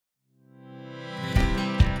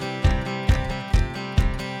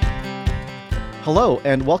Hello,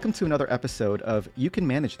 and welcome to another episode of You Can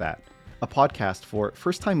Manage That, a podcast for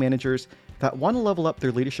first-time managers that want to level up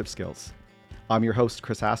their leadership skills. I'm your host,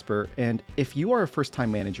 Chris Asper, and if you are a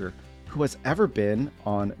first-time manager who has ever been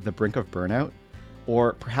on the brink of burnout,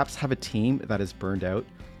 or perhaps have a team that is burned out,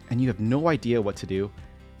 and you have no idea what to do,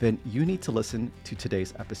 then you need to listen to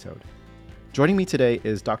today's episode. Joining me today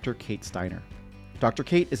is Dr. Kate Steiner. Dr.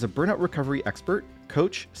 Kate is a burnout recovery expert,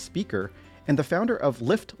 coach, speaker, and the founder of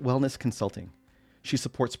Lift Wellness Consulting. She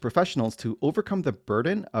supports professionals to overcome the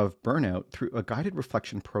burden of burnout through a guided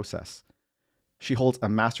reflection process. She holds a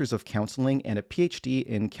Master's of Counseling and a PhD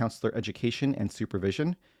in Counselor Education and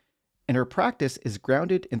Supervision, and her practice is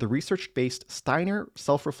grounded in the research-based Steiner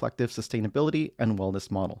Self-Reflective Sustainability and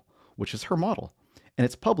Wellness Model, which is her model, and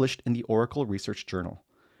it's published in the Oracle Research Journal.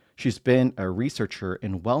 She's been a researcher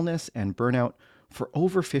in wellness and burnout for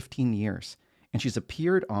over 15 years, and she's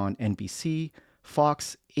appeared on NBC,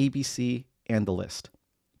 Fox, ABC, and The List.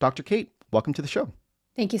 Dr. Kate, welcome to the show.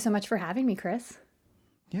 Thank you so much for having me, Chris.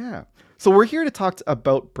 Yeah. So we're here to talk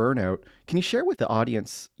about burnout. Can you share with the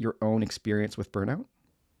audience your own experience with burnout?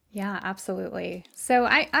 Yeah, absolutely. So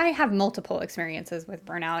I have multiple experiences with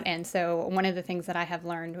burnout. And so one of the things that I have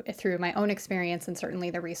learned through my own experience and certainly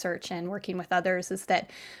the research and working with others is that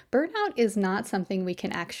burnout is not something we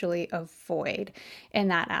can actually avoid in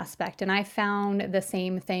that aspect. And I found the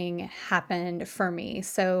same thing happened for me.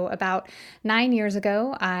 So about 9 years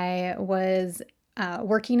ago, I was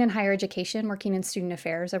working in higher education, working in student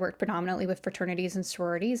affairs. I worked predominantly with fraternities and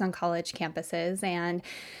sororities on college campuses, and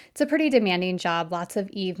it's a pretty demanding job, lots of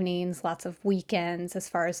evenings, lots of weekends as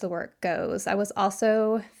far as the work goes. I was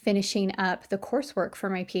also finishing up the coursework for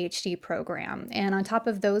my PhD program, and on top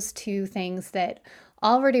of those two things that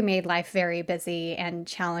already made life very busy and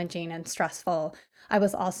challenging and stressful, I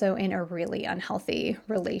was also in a really unhealthy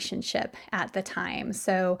relationship at the time.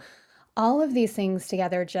 So all of these things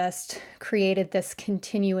together just created this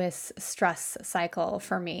continuous stress cycle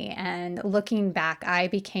for me. And looking back, I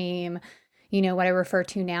became, what I refer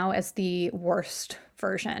to now as the worst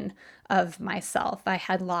version of myself. I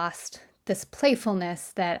had lost this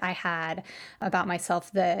playfulness that I had about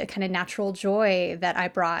myself, the kind of natural joy that I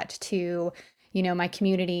brought to my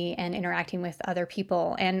community and interacting with other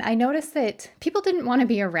people. And I noticed that people didn't want to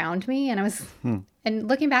be around me. And and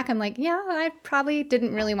looking back, I'm like, yeah, I probably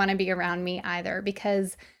didn't really want to be around me either,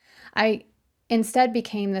 because I instead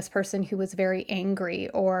became this person who was very angry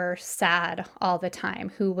or sad all the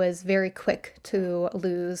time, who was very quick to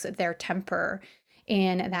lose their temper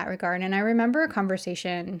in that regard. And I remember a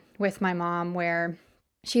conversation with my mom where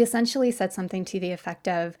she essentially said something to the effect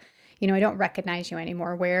of, I don't recognize you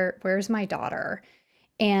anymore. Where's my daughter?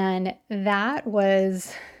 And that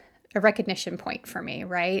was a recognition point for me,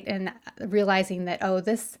 right? And realizing that,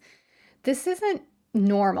 this isn't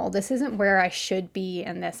normal. This isn't where I should be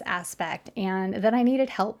in this aspect, and that I needed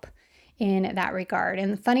help in that regard.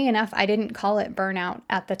 And funny enough, I didn't call it burnout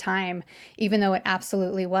at the time, even though it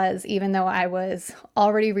absolutely was. Even though I was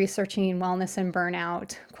already researching wellness and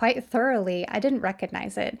burnout quite thoroughly, I didn't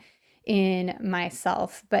recognize it in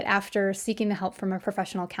myself. But after seeking the help from a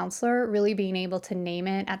professional counselor, really being able to name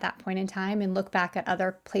it at that point in time and look back at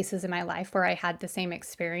other places in my life where I had the same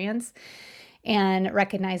experience, and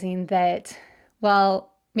recognizing that,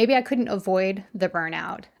 maybe I couldn't avoid the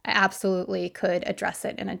burnout. I absolutely could address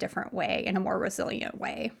it in a different way, in a more resilient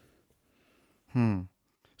way.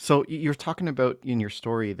 So you're talking about in your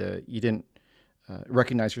story that you didn't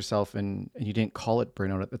recognize yourself and you didn't call it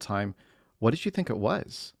burnout at the time. What did you think it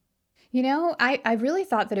was? I really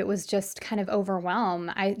thought that it was just kind of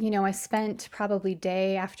overwhelm. I spent probably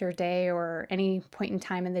day after day or any point in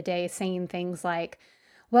time in the day saying things like,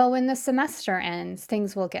 well, when the semester ends,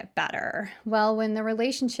 things will get better. Well, when the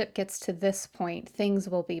relationship gets to this point, things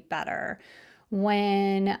will be better.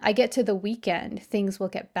 When I get to the weekend, things will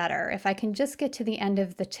get better. If I can just get to the end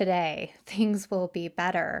of the today, things will be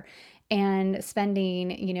better. And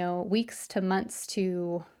spending, weeks to months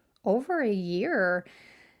to over a year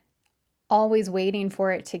always waiting for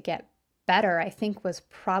it to get better, I think was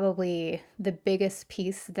probably the biggest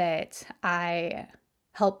piece that I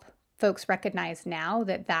help folks recognize now,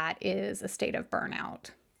 that is a state of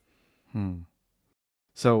burnout.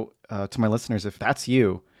 So to my listeners, if that's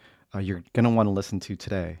you, you're going to want to listen to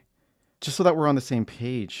today. Just so that we're on the same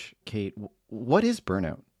page, Kate, what is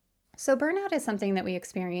burnout? So burnout is something that we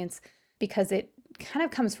experience because it kind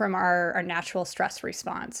of comes from our natural stress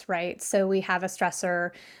response, right? So we have a stressor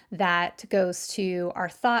that goes to our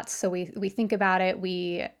thoughts. So we think about it,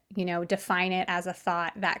 we, define it as a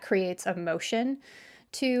thought that creates emotion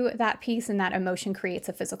to that piece, and that emotion creates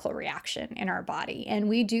a physical reaction in our body. And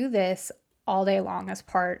we do this all day long as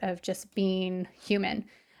part of just being human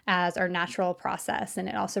as our natural process. And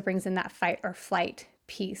it also brings in that fight or flight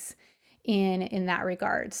piece in that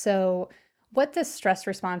regard. So what this stress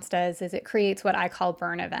response does is it creates what I call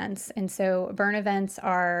burn events. And so burn events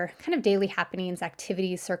are kind of daily happenings,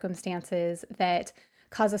 activities, circumstances that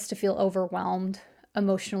cause us to feel overwhelmed,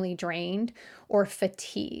 emotionally drained, or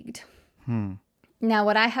fatigued. Now,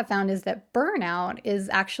 what I have found is that burnout is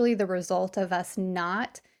actually the result of us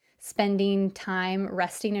not spending time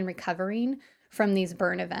resting and recovering from these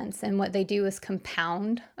burn events. And what they do is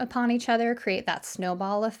compound upon each other, create that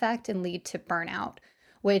snowball effect, and lead to burnout,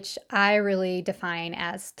 which I really define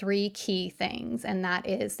as three key things. And that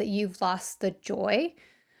is that you've lost the joy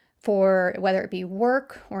for whether it be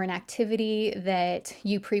work or an activity that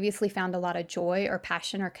you previously found a lot of joy or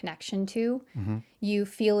passion or connection to. You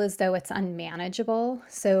feel as though it's unmanageable.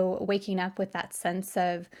 So waking up with that sense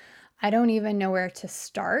of, I don't even know where to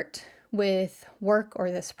start with work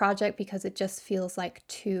or this project because it just feels like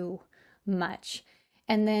too much.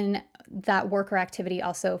 And then that work or activity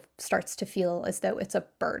also starts to feel as though it's a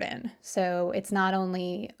burden. So it's not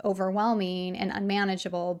only overwhelming and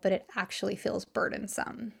unmanageable, but it actually feels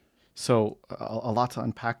burdensome. So a lot to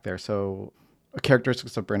unpack there. So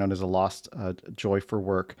characteristics of burnout is a lost joy for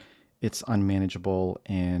work. It's unmanageable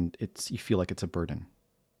and you feel like it's a burden.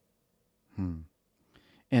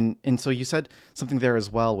 And so you said something there as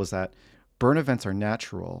well, was that burn events are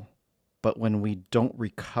natural, but when we don't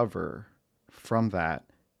recover from that,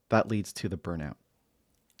 that leads to the burnout.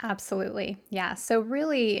 Absolutely. Yeah. So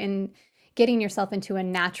really in getting yourself into a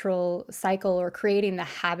natural cycle or creating the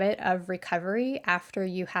habit of recovery after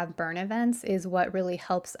you have burn events is what really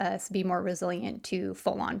helps us be more resilient to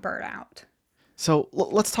full-on burnout. So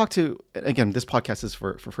let's talk again, this podcast is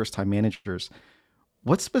for first-time managers.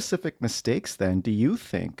 What specific mistakes then do you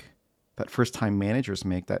think that first-time managers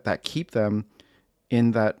make that keep them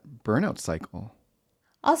in that burnout cycle?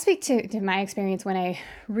 I'll speak to my experience when I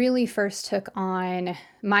really first took on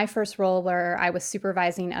my first role where I was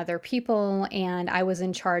supervising other people and I was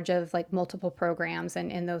in charge of like multiple programs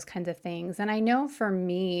and those kinds of things. And I know for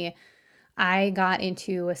me, I got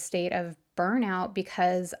into a state of burnout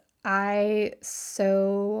because I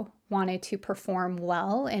so wanted to perform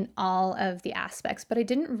well in all of the aspects, but I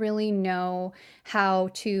didn't really know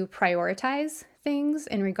how to prioritize things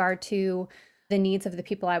in regard to the needs of the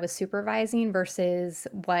people I was supervising versus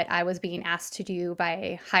what I was being asked to do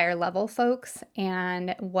by higher level folks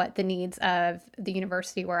and what the needs of the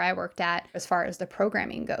university where I worked at as far as the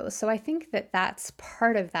programming goes. So I think that that's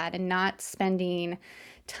part of that, and not spending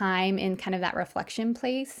time in kind of that reflection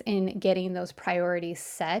place in getting those priorities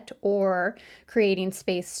set or creating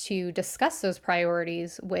space to discuss those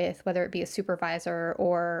priorities with whether it be a supervisor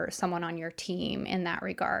or someone on your team in that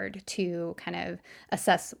regard to kind of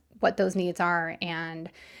assess what those needs are and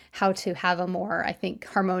how to have a more, I think,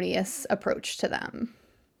 harmonious approach to them.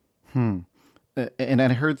 And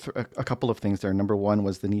I heard a couple of things there. Number one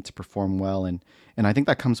was the need to perform well. And I think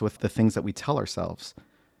that comes with the things that we tell ourselves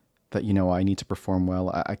that, I need to perform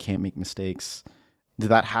well. I can't make mistakes. Did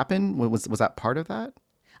that happen? Was that part of that?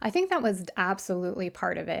 I think that was absolutely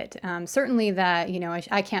part of it. Certainly that,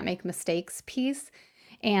 I can't make mistakes piece,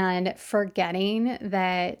 and forgetting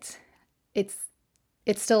that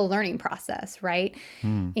it's still a learning process, right?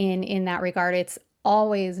 In that regard, it's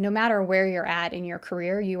always, no matter where you're at in your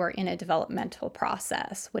career, you are in a developmental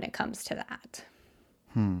process when it comes to that.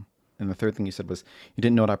 And the third thing you said was you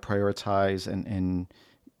didn't know how to prioritize, and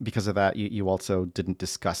because of that, you also didn't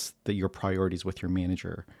discuss your priorities with your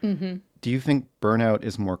manager. Do you think burnout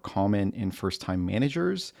is more common in first-time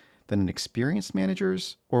managers than in experienced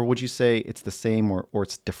managers? Or would you say it's the same or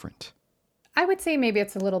it's different? I would say maybe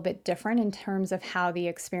it's a little bit different in terms of how the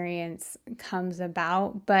experience comes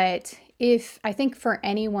about. But I think for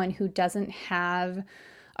anyone who doesn't have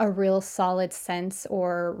a real solid sense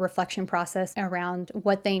or reflection process around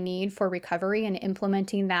what they need for recovery and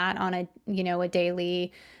implementing that on a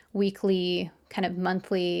daily, weekly, kind of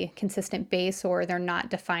monthly consistent base, or they're not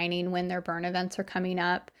defining when their burn events are coming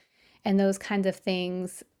up and those kinds of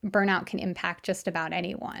things, burnout can impact just about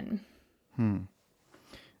anyone.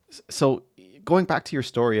 So going back to your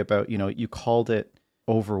story about, you called it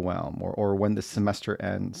overwhelm or when the semester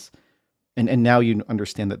ends, and now you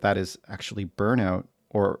understand that is actually burnout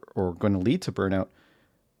or going to lead to burnout.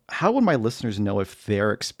 How would my listeners know if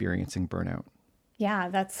they're experiencing burnout? Yeah,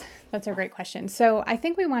 that's a great question. So I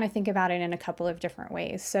think we want to think about it in a couple of different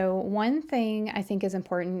ways. So one thing I think is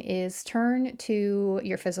important is turn to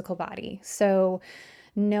your physical body. So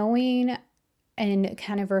knowing and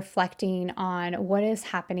kind of reflecting on what is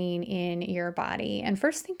happening in your body. And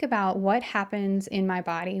first think about what happens in my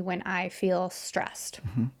body when I feel stressed.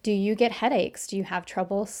 Do you get headaches? Do you have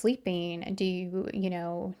trouble sleeping? Do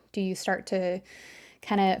you start to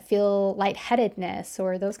kind of feel lightheadedness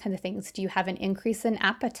or those kinds of things? Do you have an increase in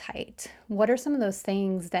appetite? What are some of those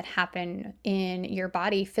things that happen in your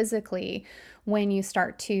body physically when you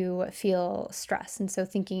start to feel stress? And so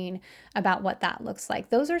thinking about what that looks like,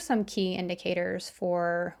 those are some key indicators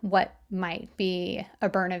for what might be a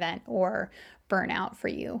burn event or burnout for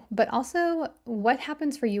you, but also what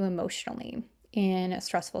happens for you emotionally in a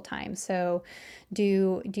stressful time. So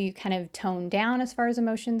do you kind of tone down as far as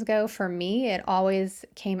emotions go? For me, it always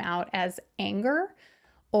came out as anger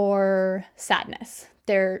or sadness.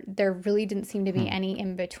 There really didn't seem to be any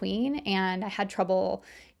in between, and I had trouble,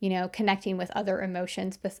 connecting with other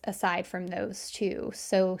emotions aside from those two.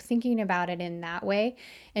 So thinking about it in that way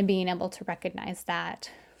and being able to recognize that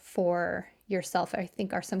for yourself, I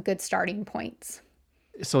think are some good starting points.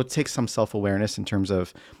 So it takes some self-awareness in terms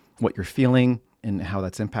of what you're feeling and how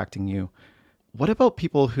that's impacting you. What about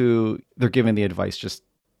people who they're given the advice, just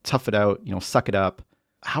tough it out, suck it up?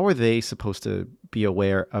 How are they supposed to be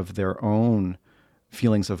aware of their own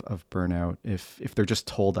feelings of burnout if they're just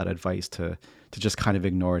told that advice to just kind of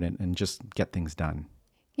ignore it and just get things done?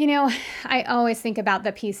 I always think about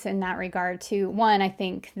the piece in that regard too. One, I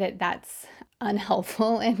think that that's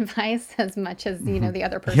unhelpful advice as much as, the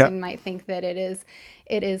other person might think that it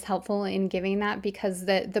is helpful in giving that, because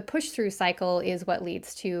the push through cycle is what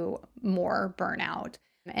leads to more burnout.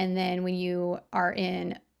 And then when you are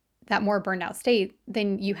in that more burned out state,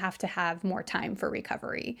 then you have to have more time for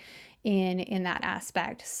recovery in that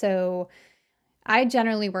aspect. So I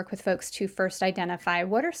generally work with folks to first identify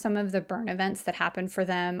what are some of the burn events that happen for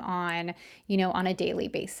them on a daily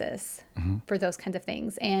basis for those kinds of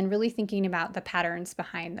things, and really thinking about the patterns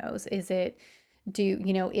behind those. Is it,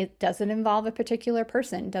 it doesn't involve a particular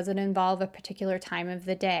person? Does it involve a particular time of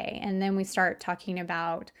the day? And then we start talking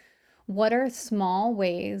about what are small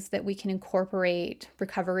ways that we can incorporate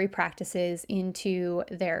recovery practices into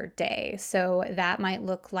their day. So that might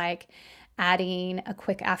look like adding a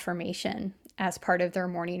quick affirmation as part of their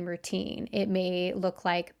morning routine. It may look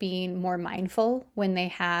like being more mindful when they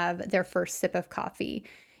have their first sip of coffee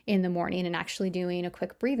in the morning and actually doing a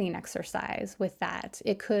quick breathing exercise with that.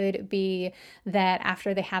 It could be that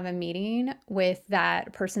after they have a meeting with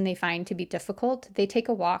that person they find to be difficult, they take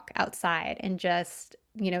a walk outside and just,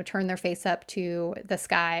 turn their face up to the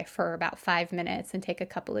sky for about 5 minutes and take a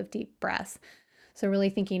couple of deep breaths. So really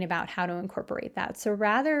thinking about how to incorporate that. So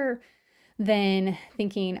rather than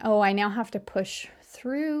thinking, oh, I now have to push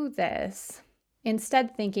through this,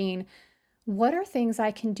 instead thinking, what are things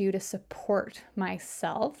I can do to support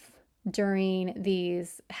myself during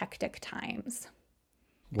these hectic times?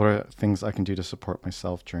 What are things I can do to support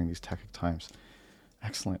myself during these hectic times?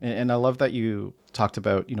 Excellent. And I love that you talked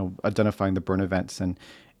about, identifying the burn events and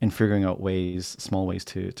figuring out small ways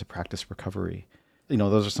to practice recovery.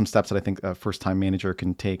 Those are some steps that I think a first-time manager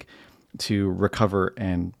can take to recover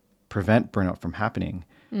and prevent burnout from happening.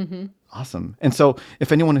 Mm-hmm. Awesome. And so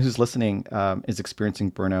if anyone who's listening is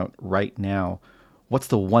experiencing burnout right now, what's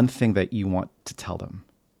the one thing that you want to tell them?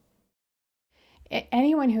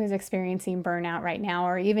 Anyone who is experiencing burnout right now,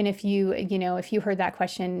 or even if if you heard that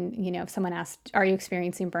question, if someone asked, are you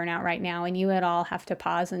experiencing burnout right now? And you at all have to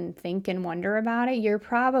pause and think and wonder about it, you're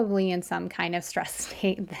probably in some kind of stress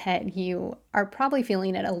state that you are probably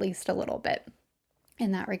feeling it at least a little bit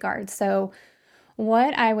in that regard. So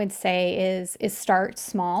what I would say is start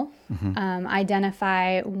small.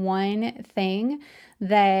 Identify one thing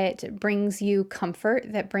that brings you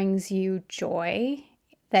comfort, that brings you joy,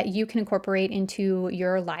 that you can incorporate into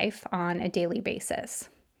your life on a daily basis.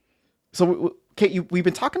 So, Kate, we've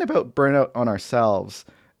been talking about burnout on ourselves.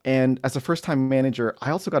 And as a first-time manager,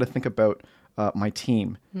 I also got to think about my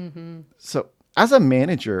team. Mm-hmm. So as a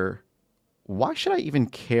manager, why should I even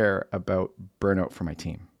care about burnout for my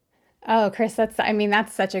team? Oh, Chris, that's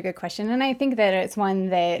such a good question. And I think that it's one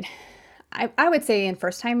that I would say in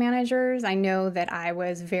first-time managers, I know that I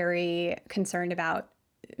was very concerned about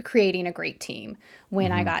creating a great team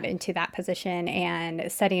when I got into that position and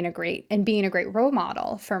being a great role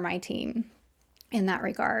model for my team in that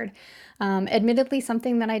regard. Admittedly,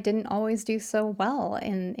 something that I didn't always do so well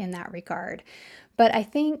in that regard. But I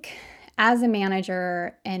think as a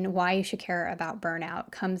manager, and why you should care about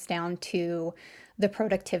burnout comes down to the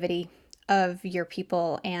productivity of your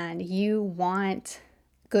people, and you want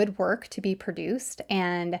good work to be produced,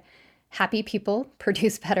 and happy people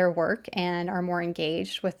produce better work and are more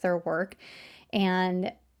engaged with their work.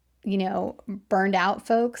 And burned out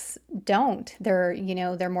folks don't.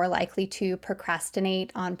 They're more likely to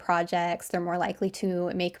procrastinate on projects. They're more likely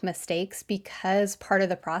to make mistakes because part of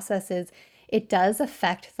the process is it does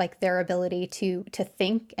affect like their ability to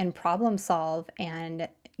think and problem solve and,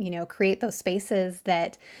 create those spaces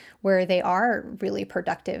that where they are really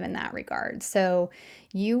productive in that regard. So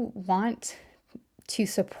you want to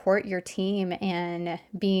support your team in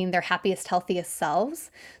being their happiest, healthiest selves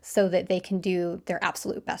so that they can do their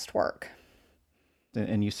absolute best work.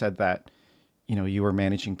 And you said that, you were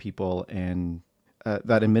managing people and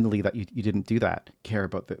that admittedly that you didn't do that, care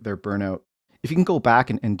about their burnout. If you can go back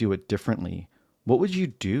and do it differently, what would you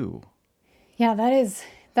do? Yeah,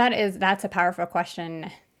 that's a powerful question.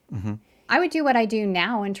 Mm-hmm. I would do what I do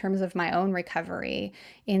now in terms of my own recovery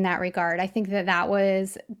in that regard. I think that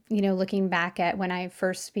was, looking back at when I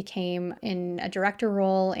first became in a director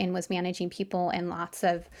role and was managing people and lots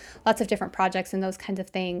of different projects and those kinds of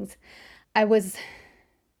things. I was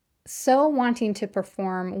so wanting to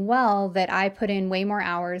perform well that I put in way more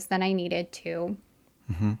hours than I needed to.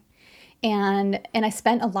 Mm-hmm. And I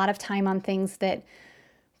spent a lot of time on things that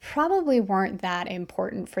probably weren't that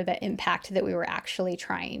important for the impact that we were actually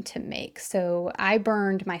trying to make. So I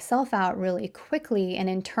burned myself out really quickly, and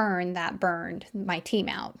in turn, that burned my team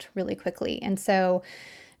out really quickly. And so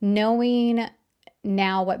knowing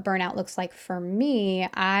now what burnout looks like for me,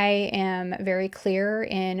 I am very clear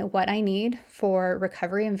in what I need for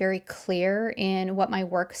recovery. I'm very clear in what my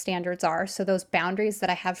work standards are. So those boundaries that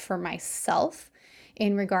I have for myself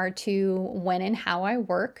in regard to when and how I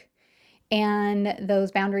work, and those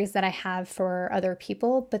boundaries that I have for other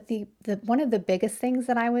people. But the one of the biggest things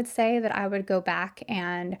that I would say that I would go back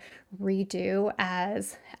and redo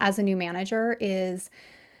as a new manager is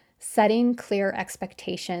setting clear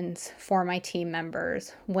expectations for my team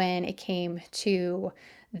members when it came to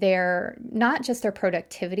their, not just their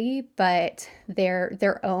productivity, but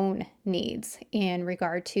their own needs in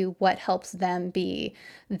regard to what helps them be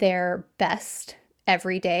their best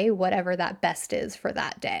every day, whatever that best is for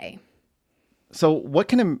that day. So what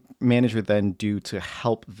can a manager then do to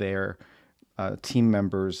help their team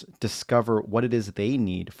members discover what it is they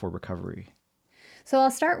need for recovery? So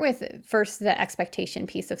I'll start with first the expectation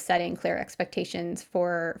piece of setting clear expectations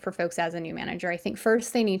for folks as a new manager. I think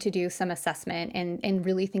first they need to do some assessment and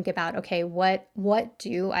really think about, okay, what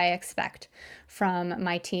do I expect from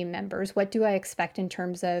my team members? What do I expect in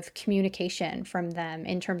terms of communication from them,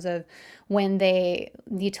 in terms of when they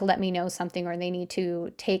need to let me know something or they need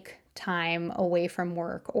to take time away from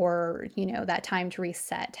work or, that time to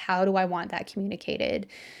reset? How do I want that communicated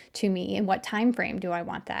to me? In what time frame do I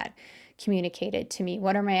want that communicated to me?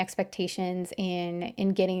 What are my expectations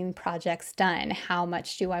in getting projects done? How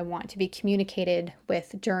much do I want to be communicated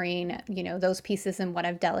with during, those pieces and what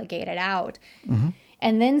I've delegated out? Mm-hmm.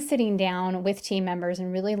 And then sitting down with team members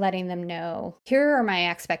and really letting them know, here are my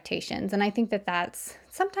expectations. And I think that that's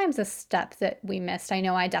sometimes a step that we missed. I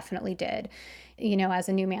know I definitely did, as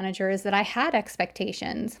a new manager, is that I had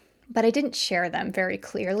expectations, but I didn't share them very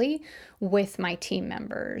clearly with my team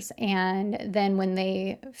members. And then when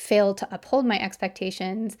they failed to uphold my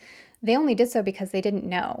expectations, they only did so because they didn't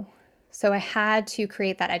know. So I had to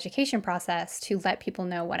create that education process to let people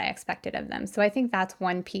know what I expected of them. So I think that's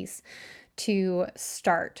one piece to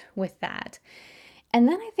start with that. And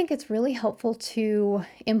then I think it's really helpful to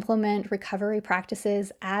implement recovery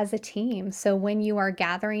practices as a team. So when you are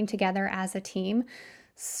gathering together as a team,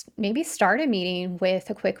 maybe start a meeting with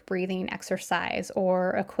a quick breathing exercise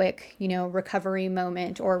or a quick, recovery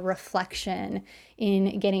moment or reflection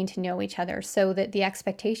in getting to know each other, so that the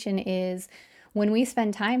expectation is when we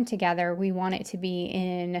spend time together, we want it to be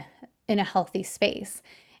in a healthy space.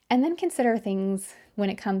 And then consider things when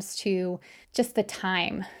it comes to just the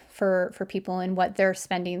time for people and what they're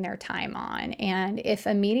spending their time on. And if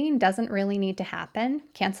a meeting doesn't really need to happen,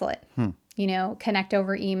 cancel it. Connect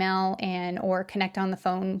over email or connect on the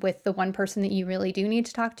phone with the one person that you really do need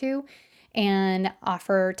to talk to, and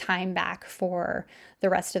offer time back for the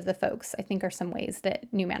rest of the folks, I think are some ways that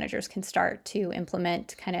new managers can start to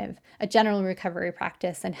implement kind of a general recovery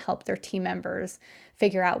practice and help their team members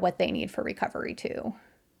figure out what they need for recovery too.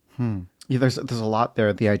 Yeah, there's a lot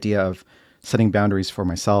there. The idea of setting boundaries for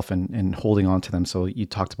myself and holding on to them. So you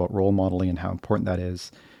talked about role modeling and how important that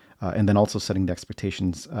is. And then also setting the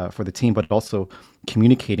expectations for the team, but also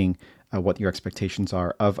communicating what your expectations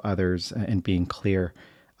are of others and being clear,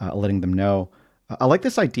 letting them know. I like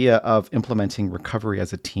this idea of implementing recovery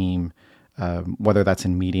as a team, whether that's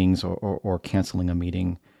in meetings or canceling a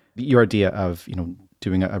meeting. Your idea of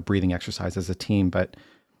doing a breathing exercise as a team. But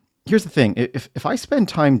here's the thing: if I spend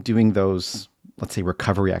time doing those, let's say,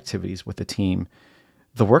 recovery activities with the team,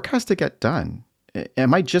 the work has to get done.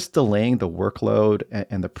 Am I just delaying the workload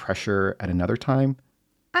and the pressure at another time?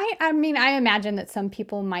 I mean, I imagine that some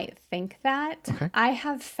people might think that. Okay. I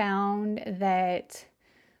have found that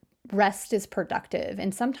rest is productive,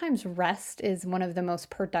 and sometimes rest is one of the most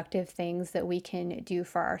productive things that we can do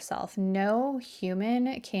for ourselves. No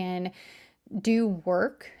human can do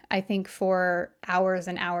work, I think, for hours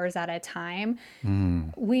and hours at a time.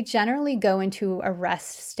 We generally go into a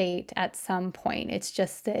rest state at some point. It's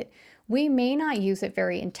just that we may not use it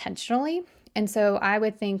very intentionally. And so I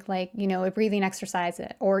would think like, a breathing exercise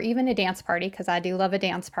or even a dance party, because I do love a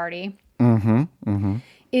dance party,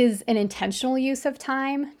 is an intentional use of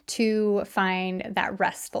time to find that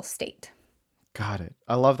restful state. Got it.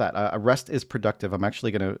 I love that. Rest is productive. I'm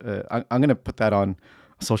actually going to, I'm going to put that on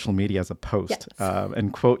social media as a post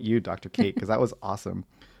and quote you, Dr. Kate, because that was awesome.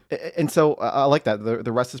 And so I like that.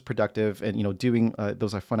 The rest is productive, and doing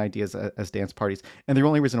those are fun ideas as dance parties. And the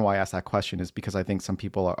only reason why I asked that question is because I think some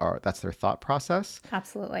people are that's their thought process.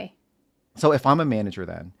 Absolutely. So if I'm a manager,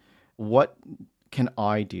 then what can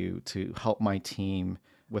I do to help my team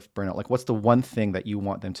with burnout? Like, what's the one thing that you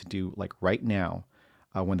want them to do like right now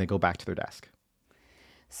when they go back to their desk?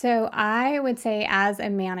 So I would say, as a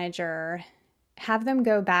manager, have them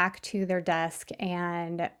go back to their desk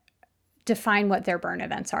and define what their burn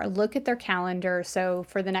events are. Look at their calendar. So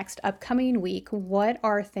for the next upcoming week, what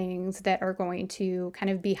are things that are going to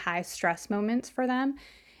kind of be high stress moments for them?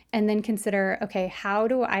 And then consider, okay, how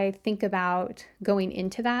do I think about going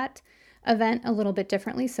into that event a little bit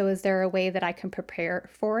differently? So is there a way that I can prepare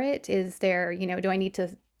for it? Is there, do I need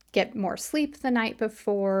to get more sleep the night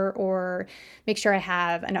before, or make sure I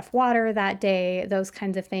have enough water that day, those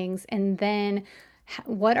kinds of things. And then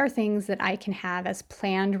what are things that I can have as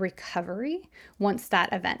planned recovery once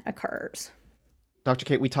that event occurs? Dr.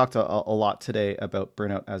 Kate, we talked a lot today about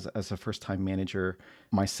burnout as a first-time manager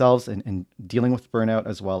myself and dealing with burnout,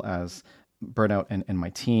 as well as burnout and my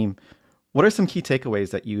team. What are some key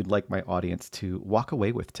takeaways that you'd like my audience to walk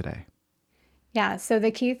away with today? Yeah, so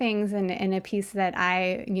the key things and a piece that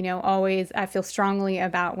I feel strongly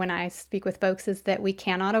about when I speak with folks is that we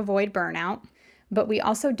cannot avoid burnout, but we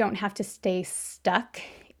also don't have to stay stuck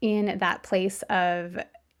in that place of,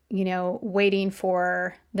 waiting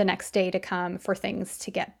for the next day to come for things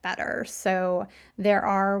to get better. So there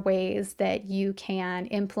are ways that you can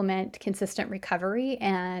implement consistent recovery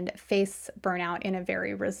and face burnout in a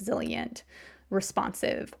very resilient,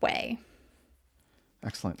 responsive way.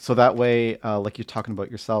 Excellent. So that way, like you're talking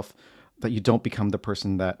about yourself, that you don't become the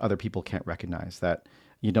person that other people can't recognize, that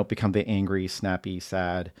you don't become the angry, snappy,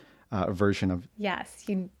 sad version of... Yes.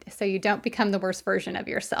 So you don't become the worst version of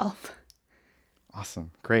yourself.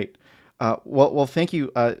 Awesome. Great. Well, thank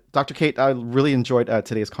you, Dr. Kate. I really enjoyed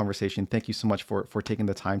today's conversation. Thank you so much for taking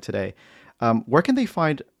the time today. Where can they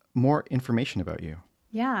find more information about you?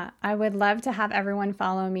 Yeah, I would love to have everyone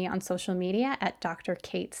follow me on social media at Dr.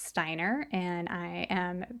 Kate Steiner, and I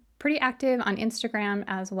am pretty active on Instagram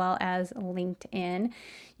as well as LinkedIn.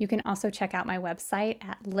 You can also check out my website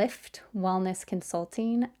at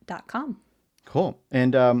liftwellnessconsulting.com. Cool.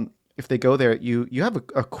 And if they go there, you have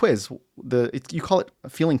a quiz. You call it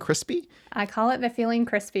Feeling Crispy? I call it the Feeling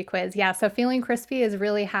Crispy quiz. Yeah, so Feeling Crispy is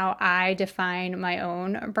really how I define my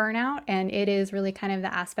own burnout, and it is really kind of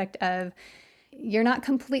the aspect of you're not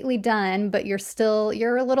completely done, but you're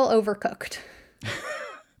a little overcooked.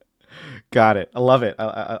 Got it. I love it.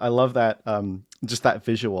 I love that, just that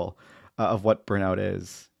visual of what burnout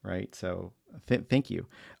is, right? So thank you.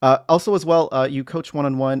 Also as well, you coach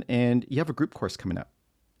one-on-one and you have a group course coming up.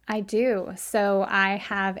 I do. So I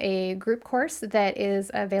have a group course that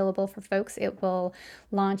is available for folks. It will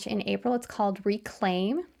launch in April. It's called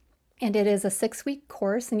Reclaim. And it is a 6-week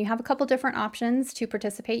course, and you have a couple different options to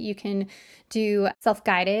participate. You can do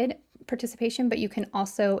self-guided participation, but you can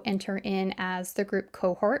also enter in as the group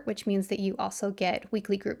cohort, which means that you also get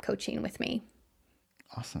weekly group coaching with me.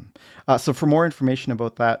 Awesome. So for more information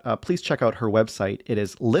about that, please check out her website. It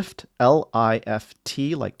is Lift,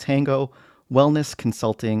 L-I-F-T, like tango, wellness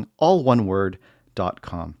consulting, all one word,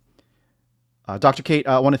 .com. Dr. Kate,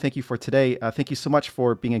 I want to thank you for today. Thank you so much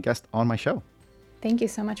for being a guest on my show. Thank you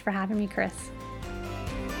so much for having me, Chris.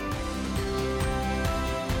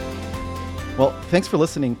 Well, thanks for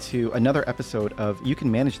listening to another episode of You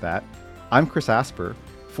Can Manage That. I'm Chris Asper.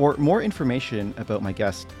 For more information about my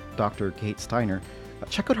guest, Dr. Kate Steiner,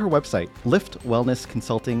 check out her website,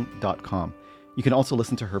 liftwellnessconsulting.com. You can also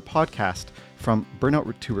listen to her podcast, From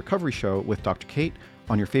Burnout to Recovery Show with Dr. Kate,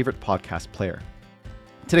 on your favorite podcast player.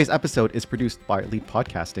 Today's episode is produced by Lead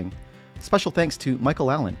Podcasting. Special thanks to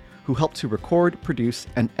Michael Allen, who helped to record, produce,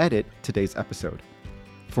 and edit today's episode.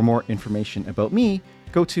 For more information about me,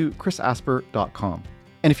 go to chrisasper.com.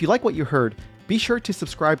 And if you like what you heard, be sure to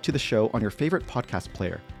subscribe to the show on your favorite podcast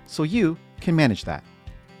player so you can manage that.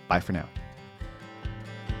 Bye for now.